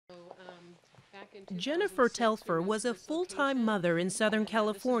Jennifer Telfer was a full-time mother in Southern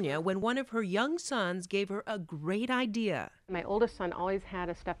California when one of her young sons gave her a great idea. My oldest son always had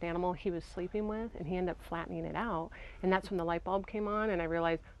a stuffed animal he was sleeping with, and he ended up flattening it out. And that's when the light bulb came on, and I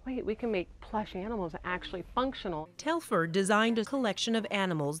realized, wait, we can make plush animals actually functional. Telfer designed a collection of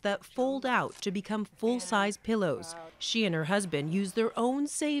animals that fold out to become full-size pillows. She and her husband used their own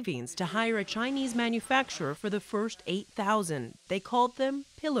savings to hire a Chinese manufacturer for the first 8,000. They called them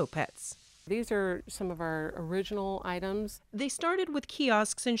pillow pets. These are some of our original items. They started with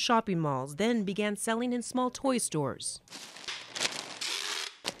kiosks in shopping malls, then began selling in small toy stores.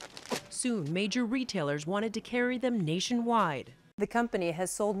 Soon, major retailers wanted to carry them nationwide. The company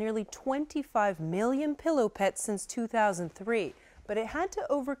has sold nearly 25 million pillow pets since 2003, but it had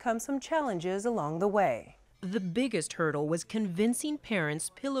to overcome some challenges along the way. The biggest hurdle was convincing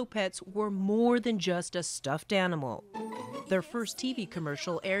parents pillow pets were more than just a stuffed animal. Their first TV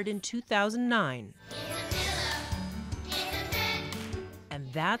commercial aired in 2009.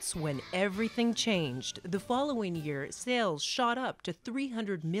 And that's when everything changed. The following year, sales shot up to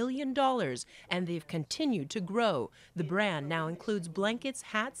 $300 million, and they've continued to grow. The brand now includes blankets,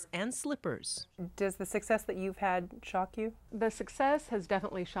 hats, and slippers. Does the success that you've had shock you? The success has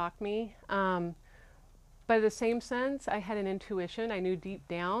definitely shocked me. But in the same sense, I had an intuition. I knew deep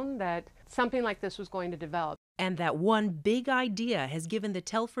down that something like this was going to develop. And that one big idea has given the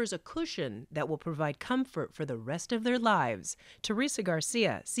Telfers a cushion that will provide comfort for the rest of their lives. Teresa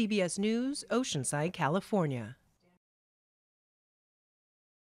Garcia, CBS News, Oceanside, California.